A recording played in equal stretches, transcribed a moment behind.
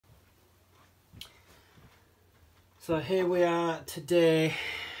So here we are today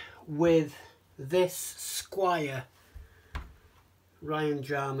with this Squire Ryan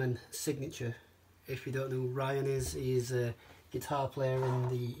Jarman signature. If you don't know who Ryan is, he's a guitar player in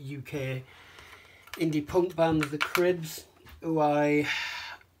the UK indie punk band The Cribs, who I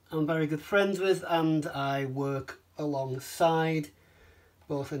am very good friends with and I work alongside,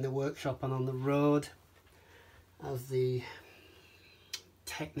 both in the workshop and on the road, as the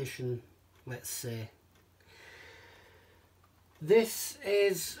technician, let's say. This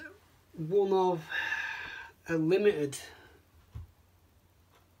is one of a limited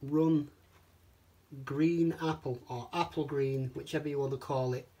run green apple, or apple green, whichever you want to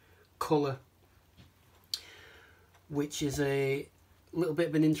call it, colour, which is a little bit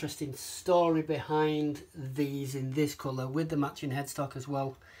of an interesting story behind these in this colour with the matching headstock as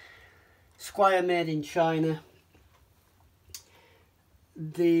well. Squire made in China.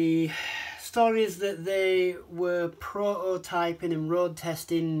 The story is that they were prototyping and road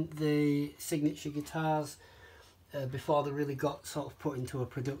testing the signature guitars before they really got sort of put into a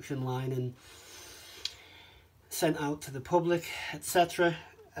production line and sent out to the public, etc.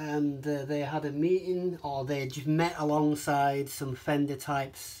 And they had a meeting, or they just met alongside some Fender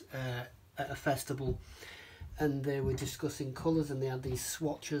types at a festival, and they were discussing colours, and they had these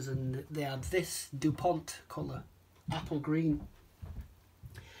swatches, and they had this DuPont colour, apple green.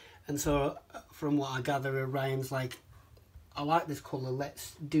 And so from what I gather, Ryan's like, I like this colour,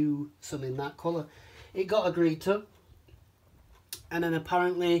 let's do some in that colour. It got agreed to, and then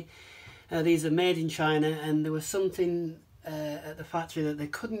apparently these are made in China, and there was something at the factory that they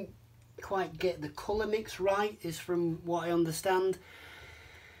couldn't quite get the colour mix right, is from what I understand.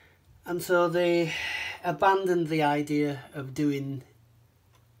 And so they abandoned the idea of doing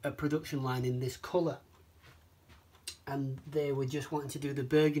a production line in this colour. And they were just wanting to do the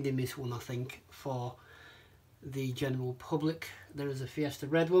burgundy mist one, I think, for the general public. There is a Fiesta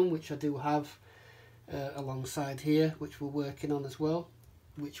red one, which I do have alongside here, which we're working on as well,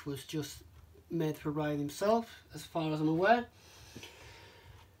 which was just made for Ryan himself, as far as I'm aware.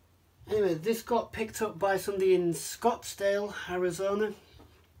 Anyway, this got picked up by somebody in Scottsdale, Arizona,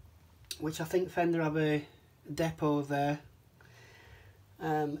 which I think Fender have a depot there.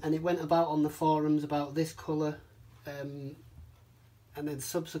 And it went about on the forums about this colour. And then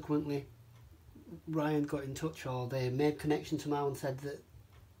subsequently Ryan got in touch, or they made connection somehow, and said that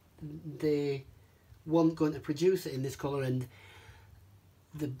they weren't going to produce it in this colour, and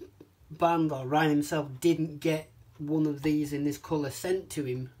the band, or Ryan himself, didn't get one of these in this colour sent to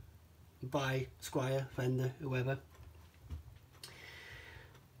him by Squire, Fender, whoever.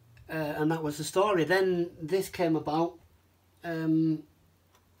 And that was the story. Then this came about,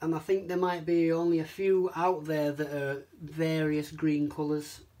 and I think there might be only a few out there that are various green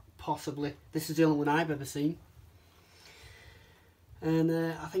colours, possibly. This is the only one I've ever seen. And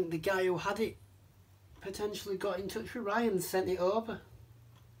I think the guy who had it potentially got in touch with Ryan and sent it over.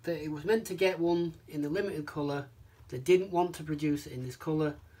 That it was meant to get one in the limited colour. They didn't want to produce it in this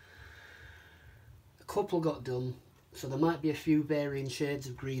colour. A couple got done, so there might be a few varying shades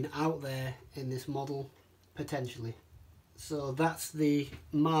of green out there in this model, potentially. So that's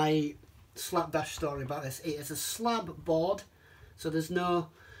my slapdash story about this. It is a slab board, so there's no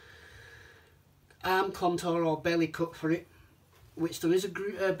arm contour or belly cut for it, which there is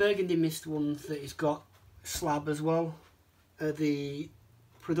a burgundy mist one that has got slab as well. The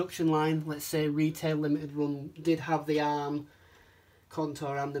production line, let's say retail limited run, did have the arm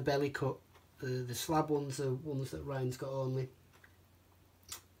contour and the belly cut. The slab ones are ones that Ryan's got only.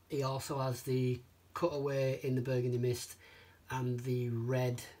 He also has the cutaway in the burgundy mist, and the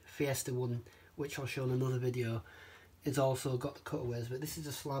red Fiesta one, which I'll show in another video, it's also got the cutaways, but this is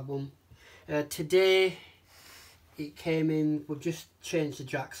a slab one. Today it came in, we've just changed the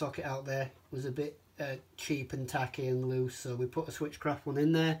jack socket out there. It was a bit cheap and tacky and loose, so we put a Switchcraft one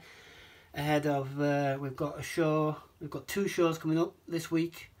in there ahead of, we've got a show, we've got two shows coming up this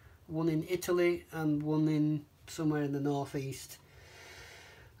week, one in Italy and one in somewhere in the northeast.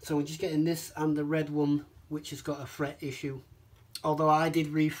 So we're just getting this and the red one, which has got a fret issue. Although I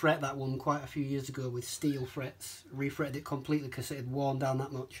did refret that one quite a few years ago with steel frets. Refretted it completely because it had worn down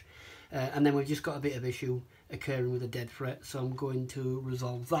that much. And then we've just got a bit of issue occurring with a dead fret. So I'm going to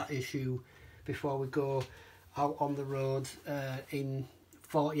resolve that issue before we go out on the road in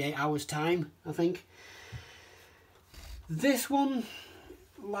 48 hours time, I think. This one,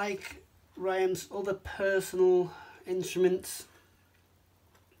 like Ryan's other personal instruments,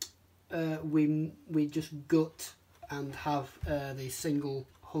 we just gut and have the single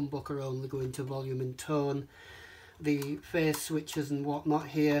humbucker only going to volume and tone. The phase switches and whatnot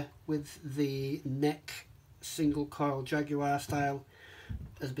here with the neck single coil Jaguar style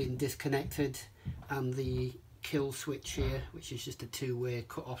has been disconnected, and the kill switch here, which is just a two-way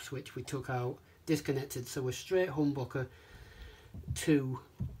cut off switch, we took out, disconnected, so we're straight humbucker to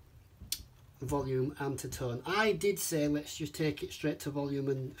volume and to tone. I did say let's just take it straight to volume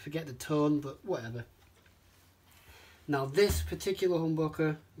and forget the tone, but whatever. Now this particular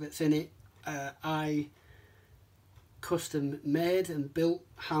humbucker that's in it, I custom made and built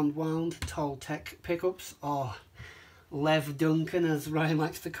hand wound Toltec pickups, or Lev Duncan as Ryan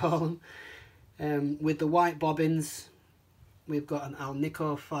likes to call them, with the white bobbins. We've got an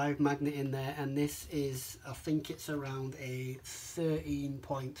Alnico 5 magnet in there, and this is, I think it's around a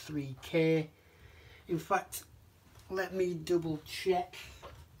 13.3K. In fact, let me double check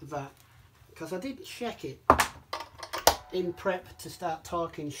that, because I did check it in prep to start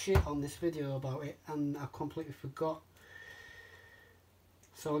talking shit on this video about it, and I completely forgot.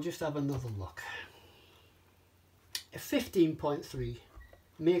 So I'll just have another look. A 15.3,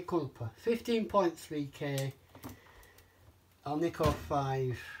 mea culpa, 15.3K, Alnico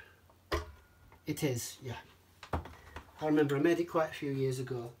 5, it is, yeah. I remember I made it quite a few years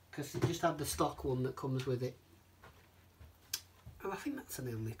ago, because they just had the stock one that comes with it. And I think that's an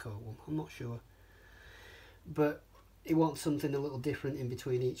Alnico one, I'm not sure. But it wants something a little different in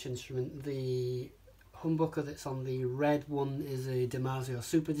between each instrument. The humbucker that's on the red one is a Damasio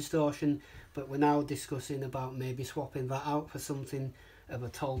Super Distortion, but we're now discussing about maybe swapping that out for something of a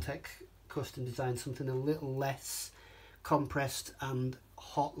Toltec custom design, something a little less compressed and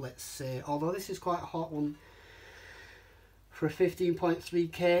hot, let's say. Although this is quite a hot one for a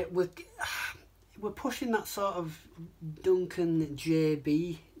 15.3K. We're pushing that sort of Duncan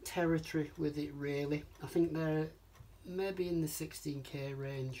JB territory with it, really. I think they're maybe in the 16K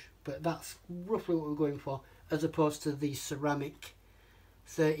range, but that's roughly what we're going for, as opposed to the ceramic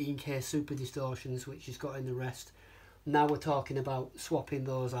 13K Super Distortions which has got in the rest. Now we're talking about swapping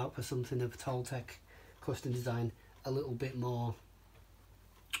those out for something of Toltec custom design, a little bit more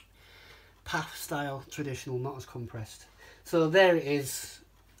PAF style, traditional, not as compressed. So there it is,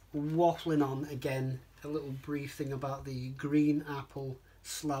 waffling on again. A little brief thing about the green apple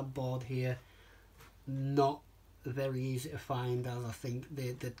slab board here. Not very easy to find, as I think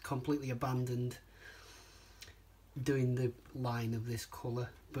they're completely abandoned doing the line of this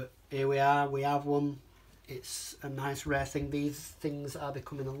colour. But here we are, we have one. It's a nice rare thing. These things are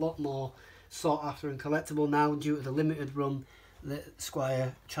becoming a lot more sought after and collectible now due to the limited run that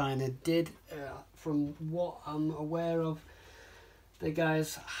Squire China did. From what I'm aware of, the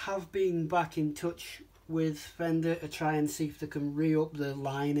guys have been back in touch with Fender to try and see if they can re-up the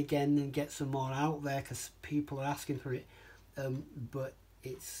line again and get some more out there, because people are asking for it, but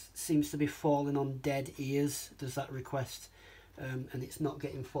it seems to be falling on dead ears, does that request, and it's not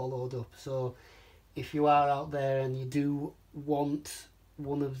getting followed up. So if you are out there and you do want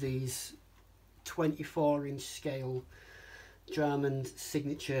one of these 24-inch scale Jarman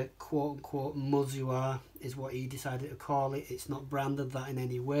signature quote-unquote Musuar is what he decided to call it, it's not branded that in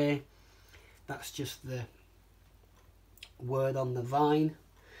any way, that's just the word on the vine,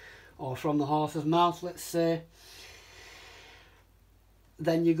 or from the horse's mouth, let's say,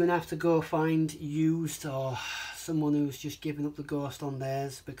 then you're going to have to go find used, or someone who's just given up the ghost on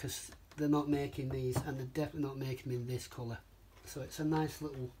theirs, because they're not making these, and they're definitely not making them in this colour. So it's a nice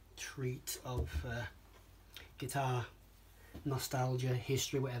little treat of guitar nostalgia,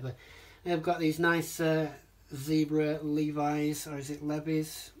 history, whatever. They've got these nice zebra Levi's, or is it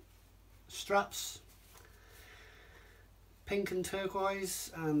Levi's, straps, pink and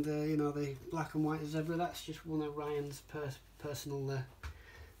turquoise, and you know, the black and white zebra. That's just one of Ryan's personal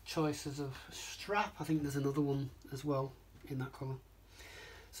choices of strap. I think there's another one as well in that colour.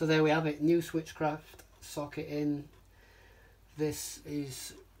 So there we have it, new Switchcraft socket in. This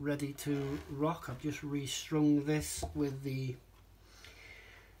is ready to rock. I've just restrung this with the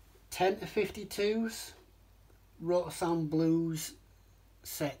 10 to 52s Rotor Sound Blues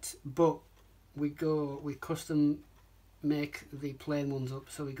set, but we custom make the plain ones up,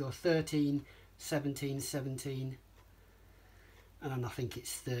 so we go 13, 17, 17, and then I think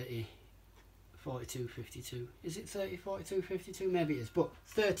it's 30, 42, 52. Is it 30, 42, 52? Maybe it is, but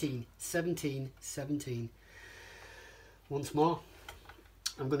 13, 17, 17. Once more,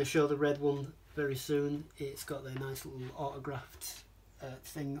 I'm going to show the red one very soon. It's got the nice little autographed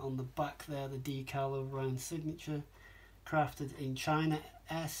thing on the back there, the decal of Ryan's signature, crafted in China,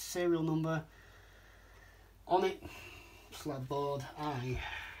 S serial number on it, slab board. I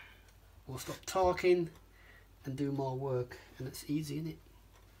will stop talking and do more work, and it's easy, isn't it?